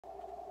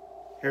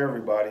Hey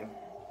everybody,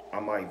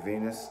 I'm Mike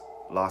Venus,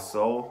 La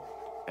Soul,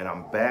 and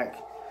I'm back.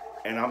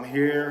 And I'm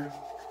here.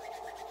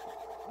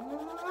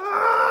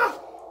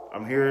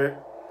 I'm here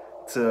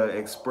to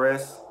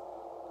express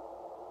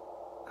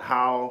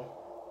how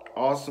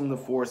awesome the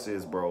Force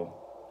is, bro.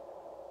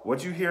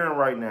 What you're hearing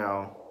right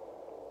now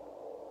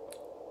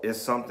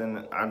is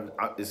something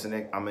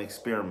I'm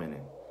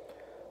experimenting.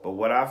 But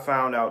what I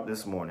found out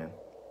this morning,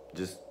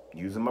 just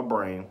using my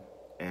brain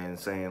and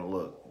saying,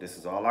 look, this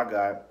is all I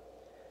got.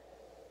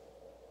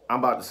 I'm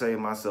about to save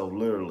myself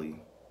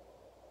literally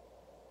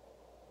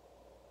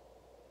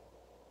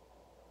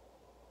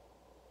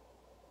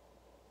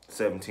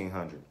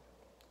 1,700,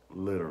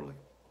 literally,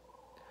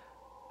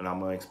 and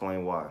I'm gonna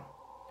explain why.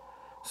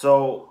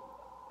 So,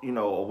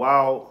 a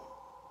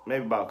while,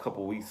 maybe about a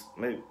couple weeks,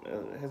 maybe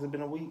has it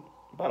been a week?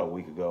 About a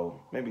week ago,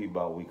 maybe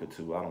about a week or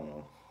two, I don't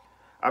know.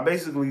 I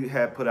basically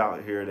had put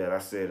out here that I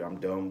said I'm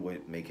done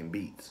with making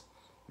beats.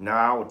 Now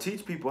I will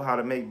teach people how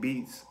to make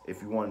beats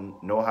if you want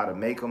to know how to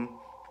make them.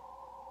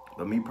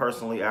 But me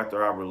personally,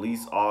 after I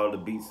release all of the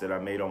beats that I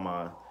made on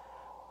my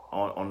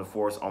on the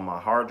Force on my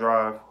hard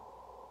drive,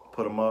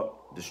 put them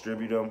up,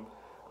 distribute them,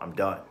 I'm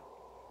done.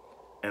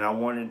 And I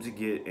wanted to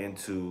get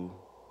into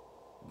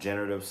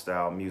generative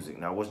style music.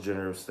 Now, what's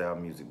generative style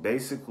music?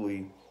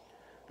 Basically,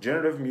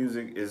 generative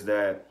music is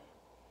that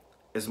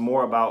it's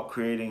more about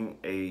creating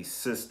a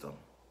system.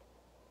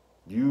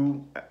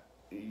 You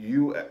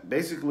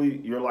basically,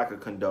 you're like a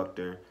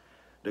conductor.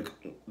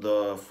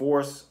 The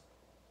Force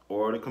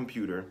or the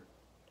computer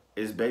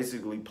is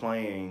basically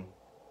playing,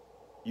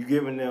 you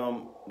giving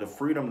them the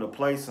freedom to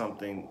play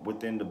something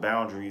within the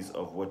boundaries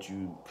of what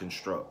you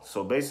construct.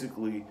 So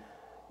basically,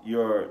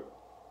 you're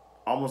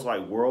almost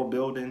like world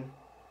building,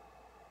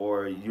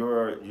 or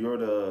you're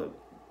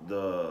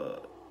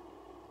the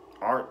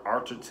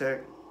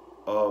architect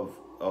of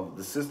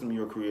the system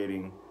you're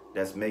creating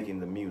that's making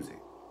the music.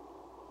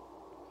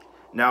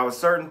 Now, there's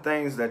certain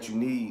things that you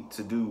need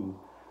to do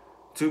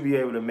to be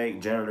able to make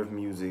generative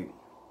music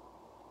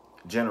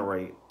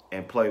generate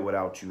and play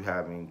without you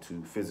having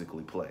to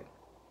physically play.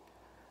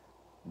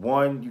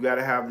 One, you got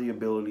to have the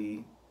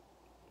ability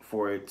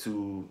for it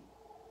to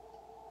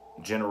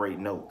generate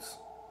notes,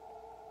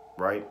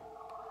 right?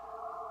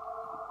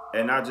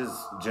 And not just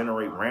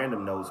generate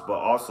random notes, but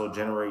also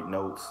generate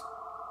notes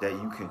that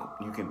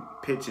you can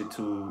pitch it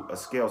to a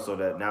scale so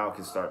that now it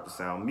can start to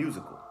sound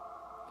musical.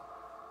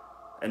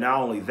 And not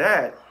only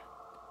that,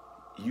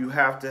 you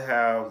have to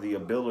have the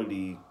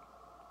ability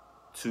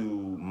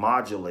to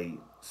modulate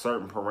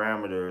certain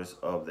parameters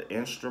of the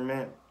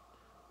instrument,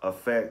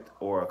 effect,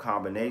 or a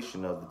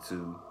combination of the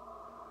two,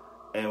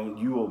 and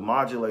you will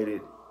modulate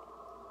it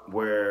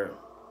where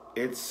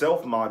it's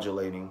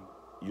self-modulating.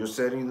 You're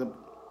setting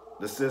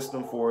the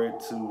system for it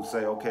to say,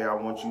 okay, I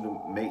want you to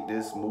make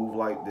this move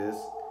like this,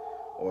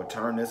 or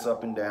turn this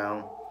up and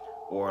down,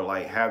 or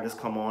like have this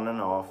come on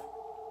and off,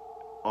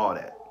 all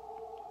that.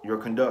 You're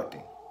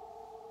conducting.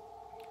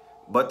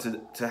 But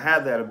to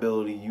have that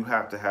ability, you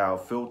have to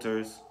have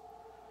filters,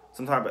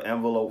 some type of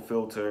envelope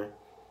filter,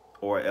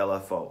 or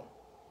LFO.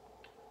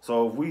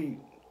 So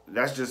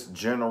that's just the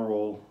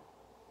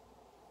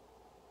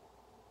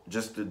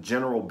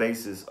general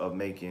basis of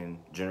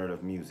making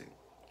generative music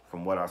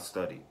from what I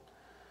studied.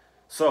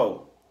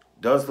 So,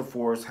 does the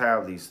Force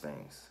have these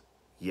things?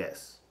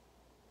 Yes.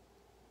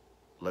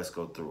 Let's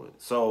go through it.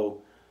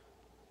 So,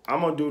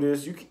 I'm gonna do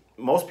this.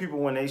 Most people,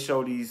 when they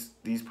show these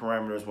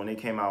parameters, when they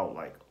came out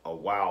like a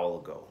while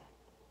ago,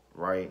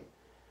 right?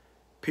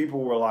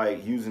 People were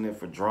like using it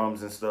for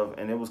drums and stuff,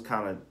 and it was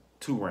kind of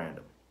too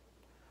random.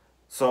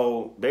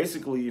 So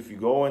basically, if you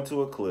go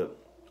into a clip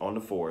on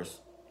the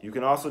Force, you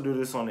can also do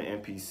this on the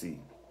MPC.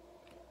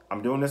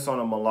 I'm doing this on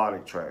a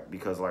melodic track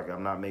because like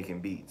I'm not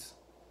making beats.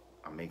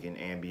 I'm making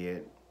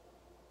ambient,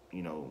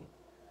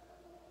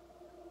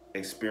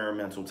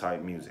 experimental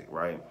type music,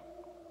 right?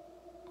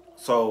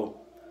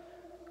 So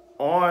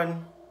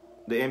on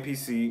the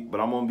MPC, but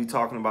I'm going to be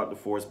talking about the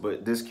Force,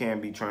 but this can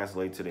be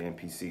translated to the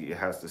MPC. It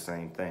has the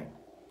same thing.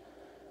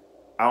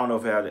 I don't know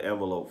if it had the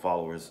envelope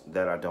followers,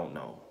 that I don't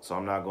know. So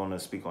I'm not going to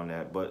speak on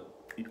that, but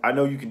I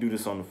know you can do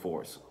this on the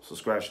Force. So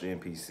scratch the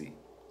MPC.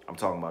 I'm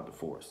talking about the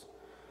Force.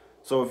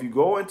 So if you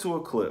go into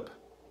a clip,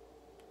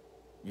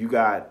 you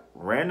got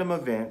random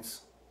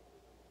events,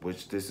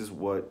 which this is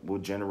what will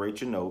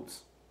generate your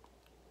notes.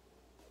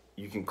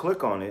 You can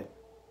click on it,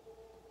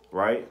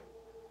 right?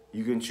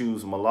 You can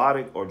choose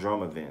melodic or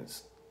drum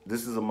events.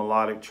 This is a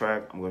melodic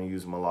track. I'm going to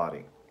use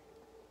melodic.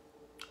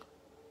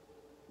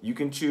 You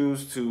can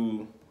choose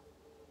to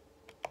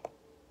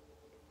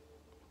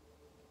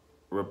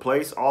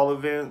replace all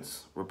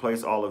events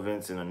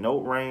in a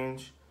note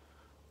range,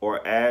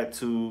 or add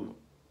to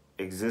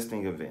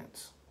existing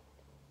events.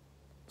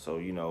 So,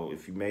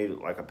 if you made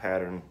it like a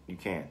pattern, you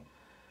can.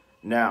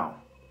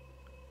 Now,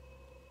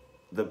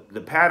 the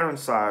pattern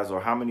size, or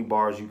how many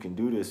bars you can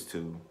do this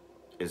to,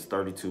 is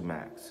 32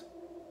 max,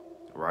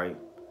 right?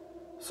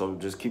 So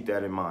just keep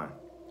that in mind.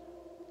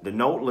 The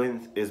note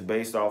length is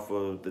based off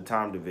of the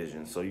time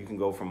division. So you can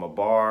go from a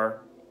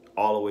bar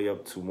all the way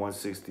up to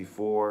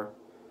 164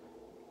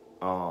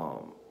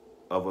 of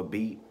a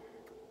beat,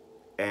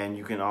 and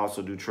you can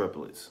also do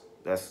triplets.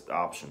 That's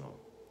optional,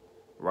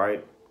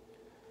 right?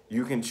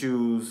 You can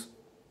choose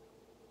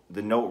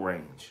the note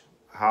range,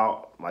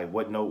 how, like,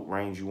 what note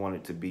range you want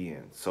it to be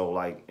in. So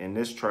like in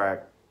this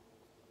track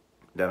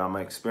that I'm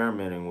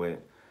experimenting with,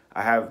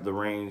 I have the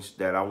range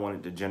that I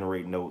wanted to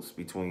generate notes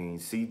between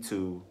C2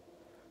 to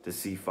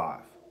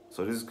C5.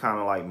 So this is kind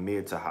of like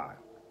mid to high,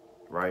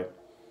 right?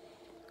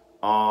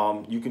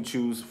 You can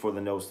choose for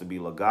the notes to be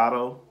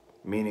legato,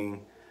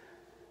 meaning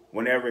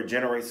whenever it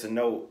generates a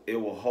note, it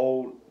will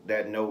hold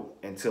that note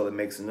until it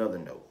makes another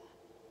note,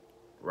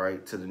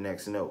 right, to the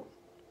next note.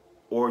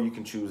 Or you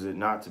can choose it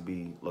not to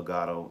be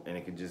legato, and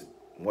it can just,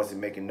 once it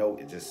make a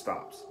note, it just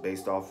stops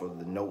based off of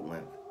the note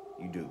length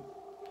you do,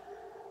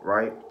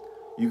 right?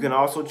 You can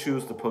also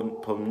choose to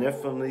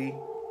polyphony,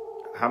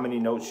 how many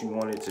notes you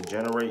want it to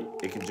generate.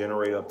 It can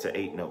generate up to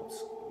 8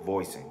 notes,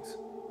 voicings.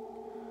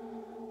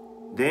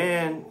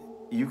 Then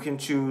you can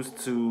choose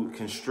to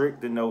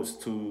constrict the notes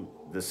to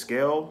the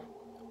scale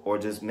or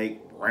just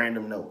make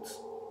random notes.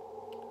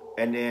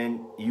 And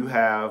then you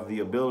have the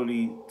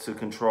ability to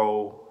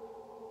control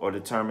or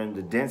determine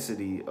the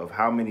density of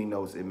how many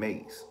notes it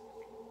makes.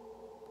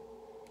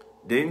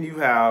 Then you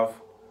have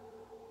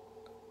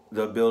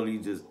the ability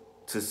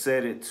to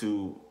set it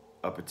to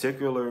a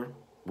particular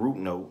root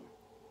note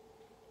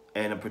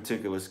and a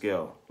particular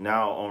scale.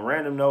 Now on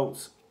random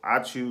notes, I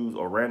choose,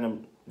 or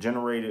random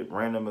generated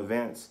random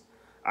events,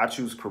 I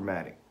choose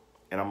chromatic,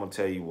 and I'm gonna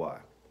tell you why.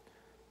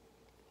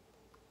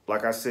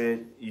 Like I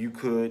said, you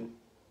could,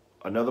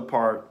 another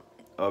part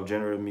of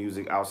generative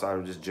music outside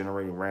of just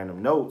generating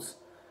random notes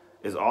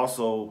is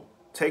also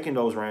taking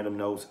those random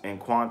notes and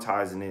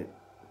quantizing it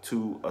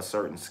to a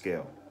certain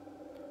scale,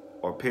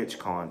 or pitch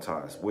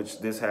quantize,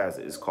 which this has,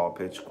 is called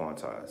pitch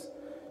quantize.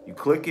 You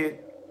click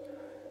it,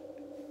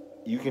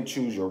 you can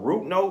choose your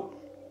root note,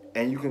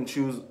 and you can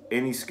choose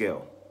any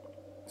scale.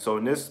 So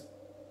in this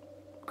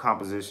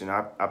composition,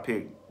 I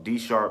picked D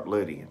sharp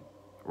Lydian,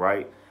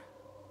 right?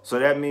 So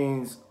that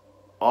means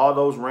all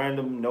those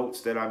random notes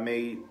that I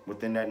made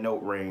within that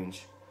note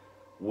range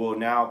will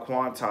now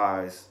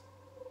quantize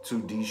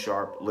to D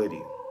sharp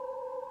Lydian,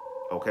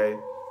 okay?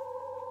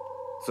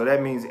 So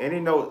that means any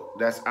note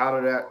that's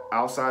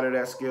outside of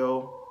that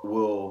scale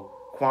will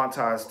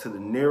quantize to the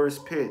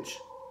nearest pitch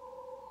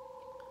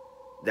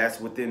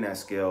that's within that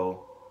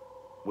scale,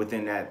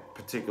 within that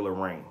particular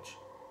range,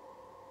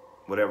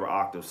 whatever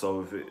octave.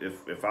 So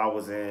if I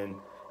was in,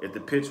 if the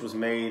pitch was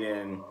made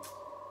in,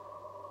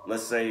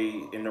 let's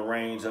say in the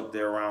range up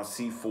there around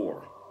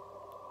C4,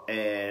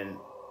 and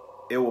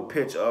it will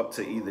pitch up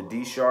to either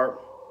D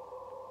sharp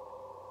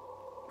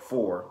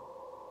 4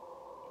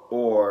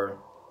 or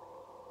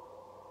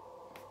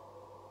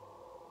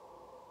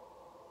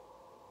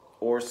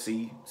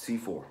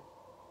C4,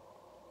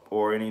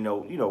 or any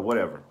note, you know,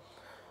 whatever.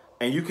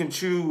 And you can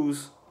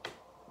choose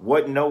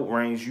what note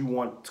range you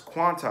want to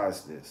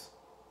quantize this.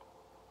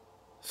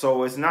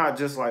 So it's not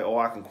just like, oh,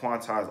 I can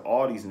quantize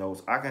all these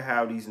notes. I can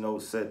have these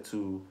notes set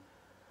to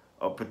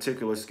a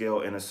particular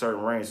scale in a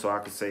certain range. So I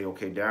could say,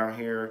 okay, down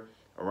here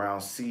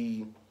around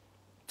C2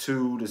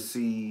 to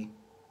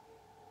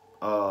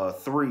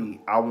C3,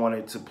 I want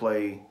it to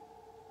play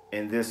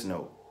in this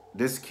note,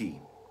 this key,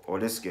 or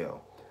this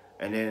scale.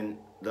 And then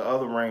the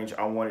other range,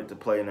 I want it to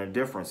play in a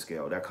different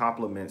scale that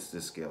complements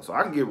this scale. So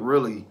I can get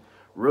really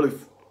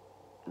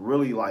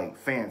like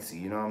fancy,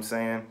 you know what I'm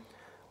saying?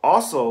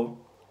 Also,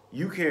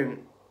 you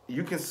can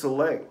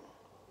select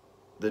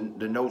the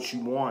notes you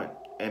want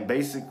and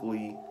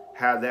basically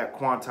have that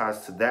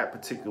quantized to that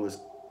particular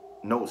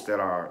notes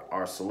that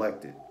are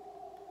selected.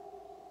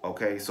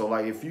 Okay, so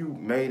like if you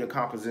made a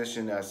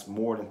composition that's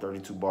more than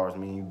 32 bars,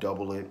 meaning you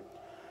double it,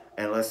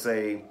 and let's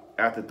say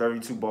after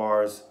 32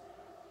 bars,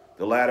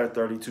 the latter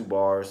 32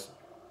 bars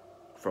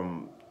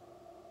from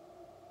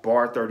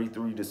bar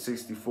 33 to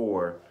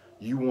 64,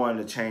 you want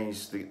to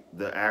change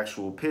the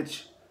actual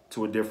pitch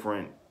to a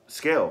different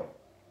scale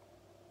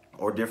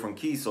or different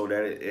key so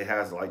that it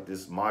has like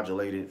this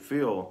modulated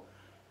feel,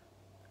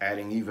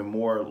 adding even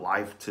more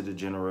life to the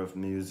generative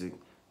music.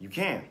 You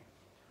can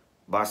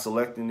by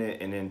selecting it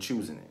and then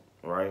choosing it,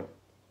 right?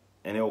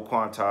 And it will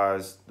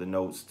quantize the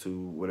notes to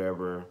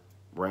whatever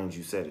range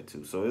you set it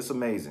to. So it's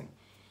amazing,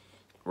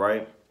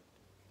 right?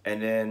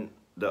 And then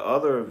the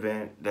other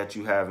event that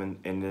you have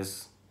in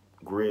this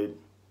grid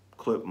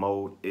clip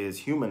mode is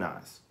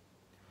humanize.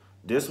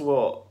 This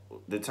will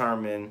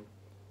determine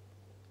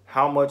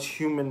how much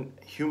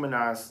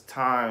humanized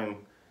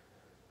time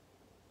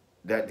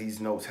that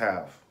these notes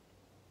have,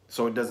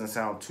 so it doesn't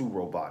sound too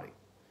robotic.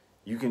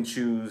 You can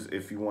choose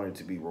if you want it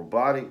to be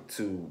robotic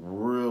to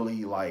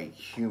really like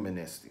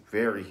humanistic,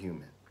 very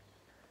human.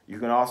 You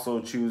can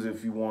also choose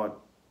if you want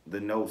the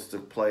notes to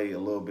play a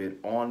little bit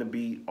on the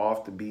beat,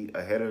 off the beat,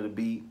 ahead of the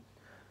beat.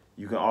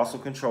 You can also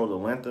control the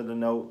length of the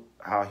note,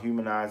 how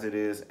humanized it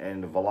is,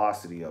 and the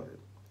velocity of it.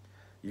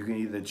 You can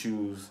either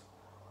choose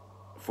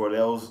for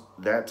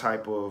that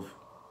type of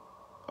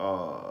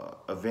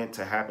event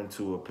to happen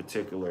to a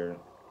particular,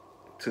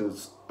 to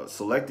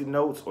selected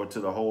notes or to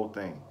the whole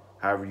thing,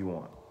 however you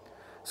want.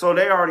 So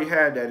they already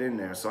had that in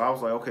there. So I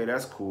was like, okay,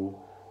 that's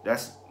cool.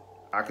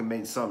 I can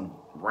make something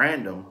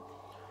random.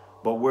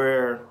 But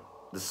where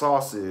the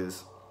sauce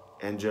is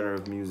in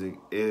generative music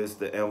is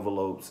the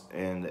envelopes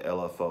and the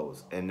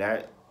LFOs. And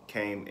that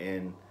came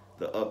in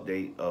the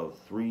update of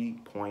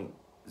 3.0.5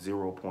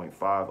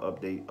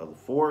 update of the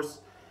Force.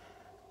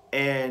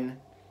 And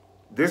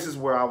this is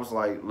where I was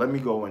like, let me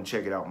go and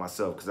check it out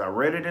myself. Because I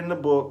read it in the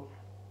book,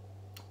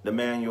 the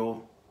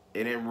manual.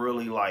 It didn't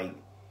really like,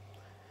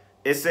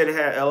 it said it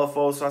had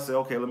LFO. So I said,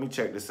 okay, let me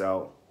check this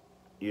out.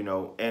 You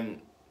know,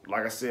 and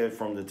like I said,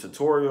 from the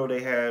tutorial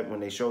they had when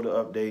they showed the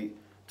update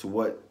to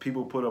what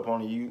people put up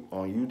on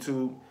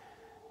YouTube,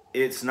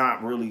 it's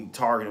not really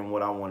targeting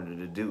what I wanted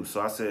to do.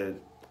 So I said,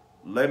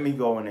 let me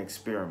go and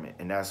experiment.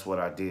 And that's what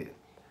I did.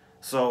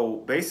 So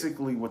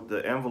basically with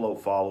the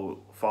envelope follower,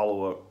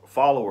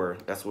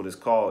 that's what it's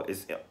called.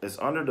 It's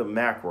under the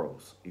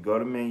macros. You go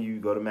to menu,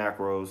 you go to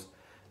macros,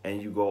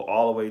 and you go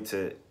all the way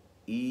to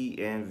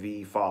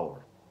ENV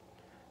follower.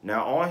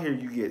 Now on here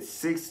you get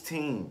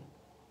 16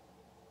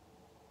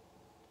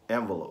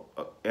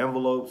 envelopes /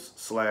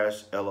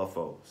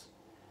 LFOs.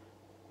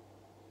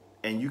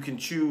 And you can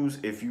choose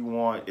if you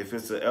want, if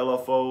it's a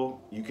LFO,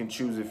 you can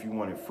choose if you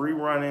want it free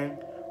running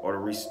or to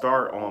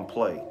restart on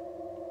play,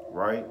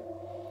 right?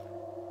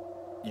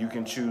 You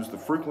can choose the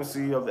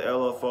frequency of the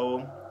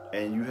LFO,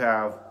 and you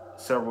have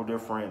several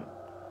different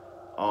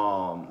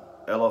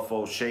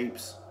LFO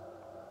shapes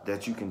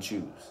that you can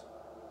choose.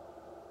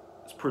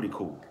 It's pretty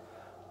cool.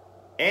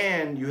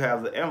 And you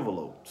have the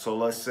envelope. So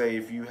let's say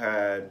if you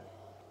had,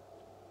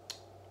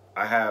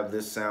 I have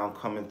this sound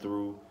coming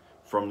through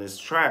from this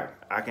track,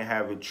 I can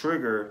have it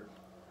trigger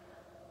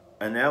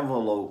an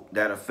envelope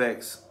that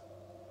affects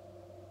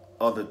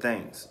other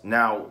things.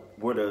 Now,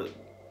 where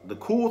the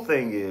cool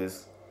thing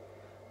is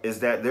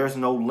that there's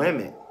no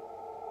limit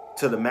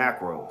to the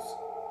macros.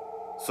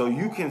 So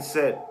you can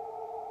set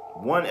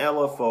one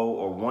LFO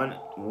or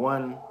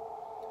one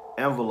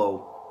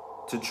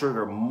envelope to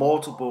trigger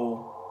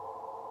multiple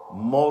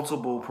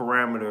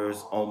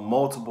parameters on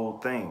multiple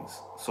things.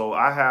 So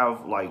I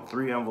have like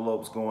 3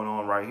 envelopes going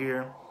on right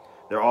here.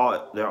 They're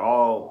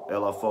all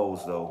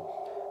LFOs though,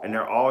 and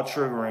they're all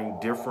triggering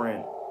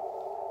different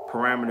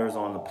parameters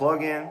on the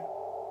plugin,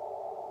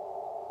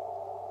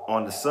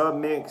 on the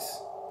submix,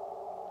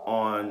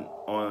 on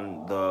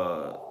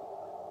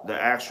the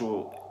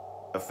actual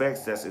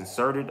effects that's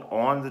inserted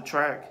on the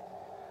track,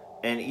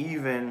 and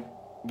even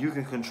you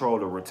can control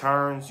the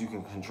returns. You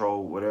can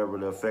control whatever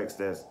the effects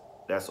that's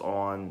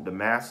on the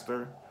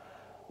master.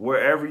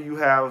 Wherever you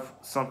have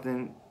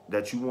something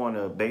that you want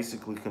to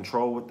basically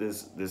control with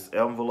this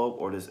envelope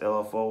or this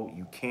LFO,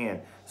 you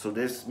can. So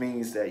this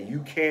means that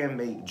you can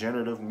make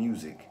generative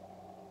music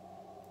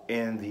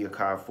in the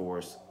Akai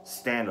Force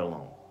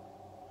standalone.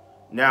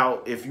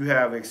 Now, if you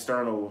have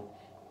external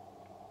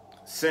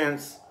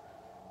synths,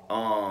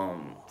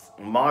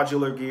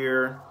 modular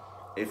gear,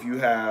 if you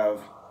have,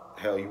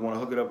 hell, you want to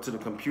hook it up to the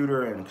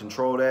computer and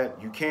control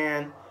that, you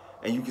can.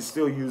 And you can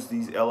still use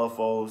these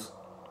LFOs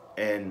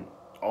and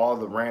all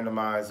the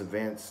randomized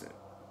events,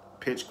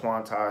 pitch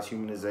quantized,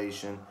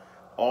 humanization,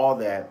 all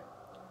that,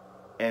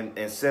 and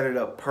set it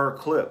up per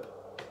clip.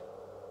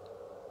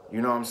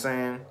 You know what I'm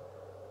saying?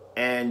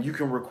 And you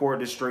can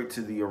record this straight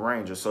to the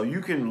arranger. So you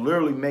can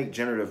literally make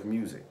generative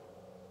music.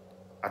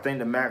 I think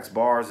the max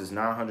bars is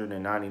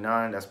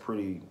 999. That's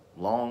pretty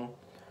long.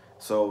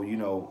 So, you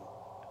know,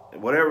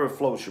 whatever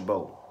floats your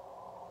boat.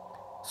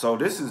 So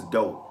this is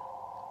dope.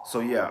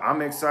 So yeah,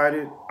 I'm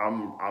excited.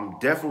 I'm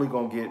definitely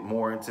gonna get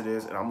more into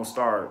this, and I'm gonna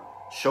start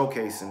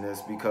showcasing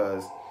this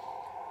because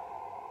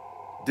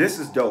this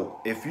is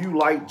dope. If you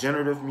like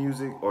generative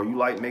music or you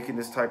like making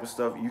this type of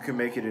stuff, you can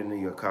make it in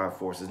the Akai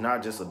Force. It's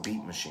not just a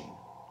beat machine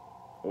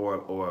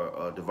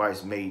or a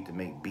device made to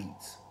make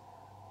beats.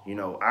 You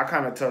know, I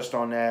kind of touched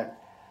on that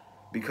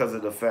because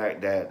of the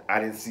fact that I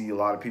didn't see a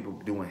lot of people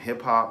doing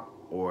hip hop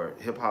or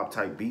hip hop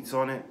type beats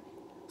on it.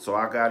 So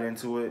I got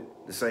into it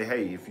to say,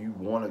 hey, if you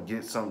want to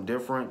get something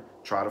different,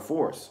 try the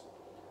Force.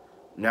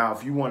 Now,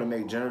 if you want to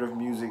make generative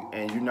music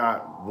and you're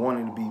not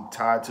wanting to be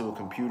tied to a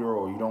computer,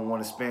 or you don't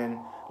want to spend,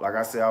 like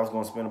I said, I was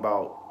going to spend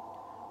about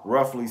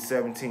roughly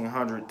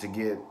 $1,700 to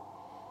get,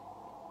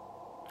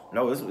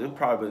 no, it's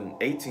probably been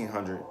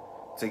 $1,800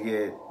 to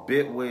get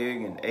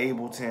Bitwig and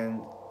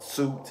Ableton,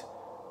 Suit,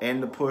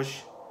 and the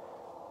Push.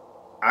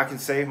 I can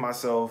save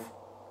myself,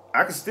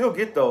 I can still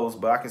get those,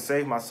 but I can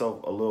save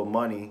myself a little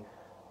money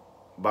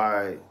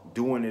by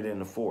doing it in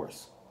the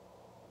Force.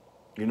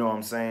 You know what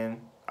I'm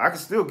saying? I can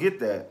still get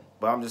that,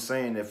 but I'm just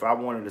saying if I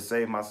wanted to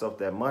save myself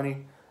that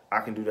money,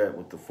 I can do that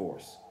with the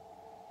Force.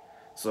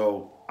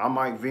 So I'm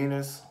Mike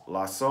Venus,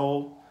 La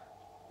Soul.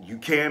 You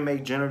can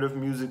make generative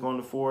music on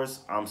the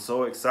Force. I'm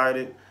so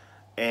excited.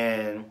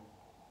 And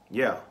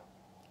yeah,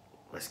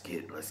 let's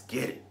get it. Let's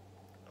get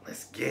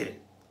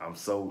it. I'm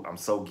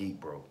so geek,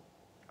 bro.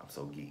 I'm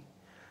so geek.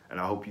 And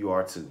I hope you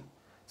are too.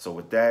 So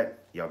with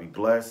that, y'all be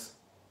blessed.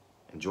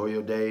 Enjoy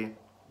your day.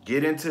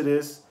 Get into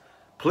this.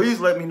 Please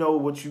let me know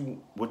what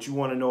you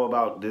want to know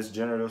about this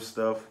generative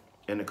stuff.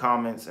 in the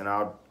comments, and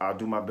I'll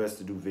do my best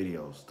to do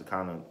videos to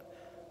kind of,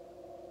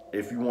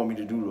 if you want me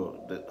to do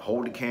the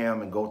hold the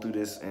cam and go through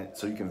this and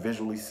so you can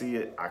visually see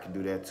it, I can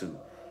do that too.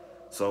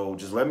 So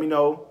just let me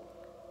know,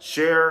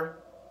 share,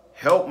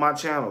 help my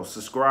channel,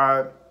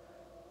 subscribe,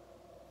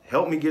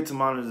 help me get to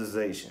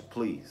monetization,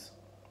 please.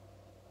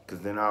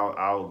 Because then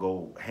I'll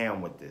go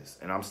ham with this.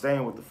 And I'm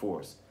staying with the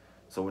Force.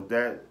 So with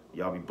that,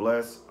 y'all be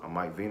blessed. I'm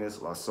Mike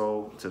Venus, La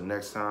Soul. Until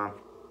next time,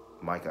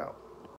 Mike out.